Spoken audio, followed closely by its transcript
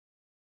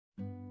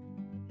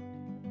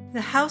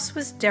The house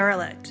was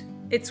derelict,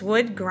 its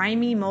wood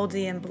grimy,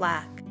 moldy, and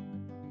black.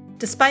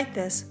 Despite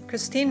this,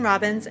 Christine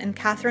Robbins and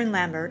Catherine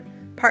Lambert,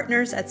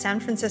 partners at San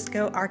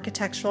Francisco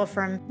architectural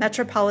firm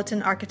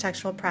Metropolitan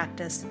Architectural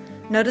Practice,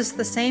 noticed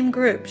the same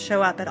group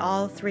show up at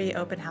all 3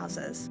 open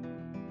houses.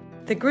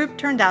 The group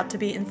turned out to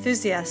be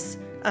enthusiasts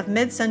of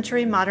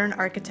mid-century modern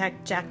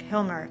architect Jack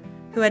Hillmer,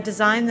 who had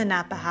designed the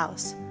Napa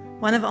house,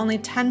 one of only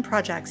 10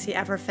 projects he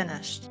ever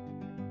finished.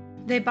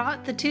 They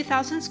bought the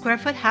 2,000 square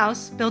foot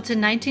house built in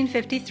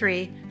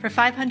 1953 for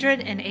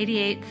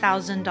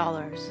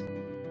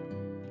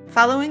 $588,000.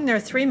 Following their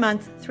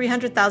 3-month,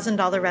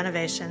 $300,000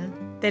 renovation,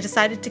 they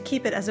decided to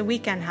keep it as a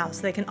weekend house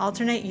they can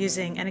alternate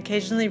using and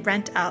occasionally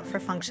rent out for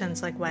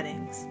functions like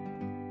weddings.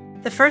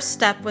 The first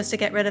step was to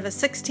get rid of a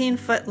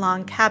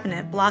 16-foot-long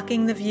cabinet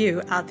blocking the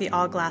view out the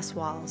all-glass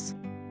walls.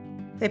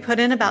 They put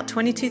in about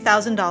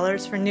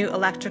 $22,000 for new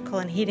electrical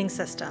and heating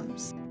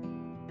systems.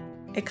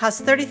 It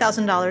cost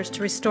 $30,000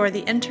 to restore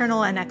the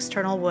internal and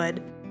external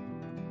wood.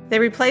 They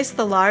replaced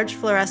the large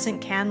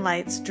fluorescent can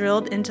lights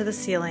drilled into the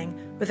ceiling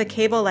with a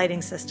cable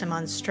lighting system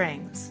on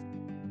strings.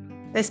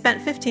 They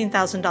spent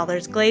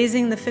 $15,000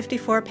 glazing the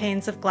 54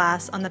 panes of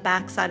glass on the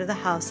back side of the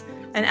house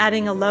and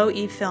adding a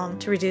low-E film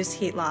to reduce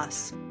heat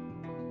loss.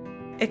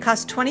 It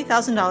cost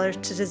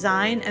 $20,000 to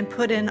design and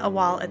put in a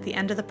wall at the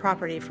end of the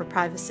property for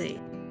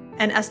privacy,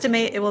 and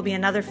estimate it will be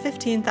another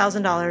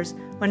 $15,000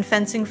 when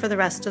fencing for the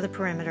rest of the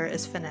perimeter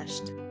is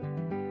finished.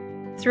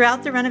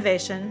 Throughout the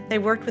renovation, they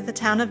worked with the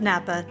town of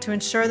Napa to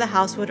ensure the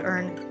house would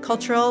earn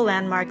Cultural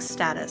Landmark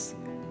status,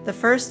 the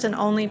first and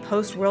only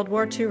post-World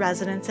War II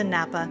residence in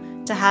Napa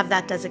to have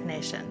that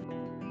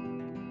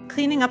designation.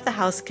 Cleaning up the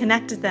house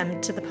connected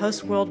them to the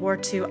post-World War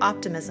II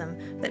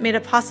optimism that made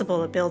it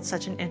possible to build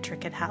such an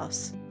intricate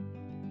house.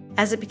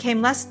 As it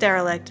became less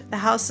derelict, the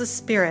house's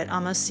spirit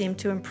almost seemed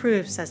to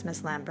improve, says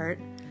Ms. Lambert.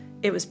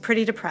 It was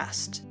pretty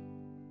depressed.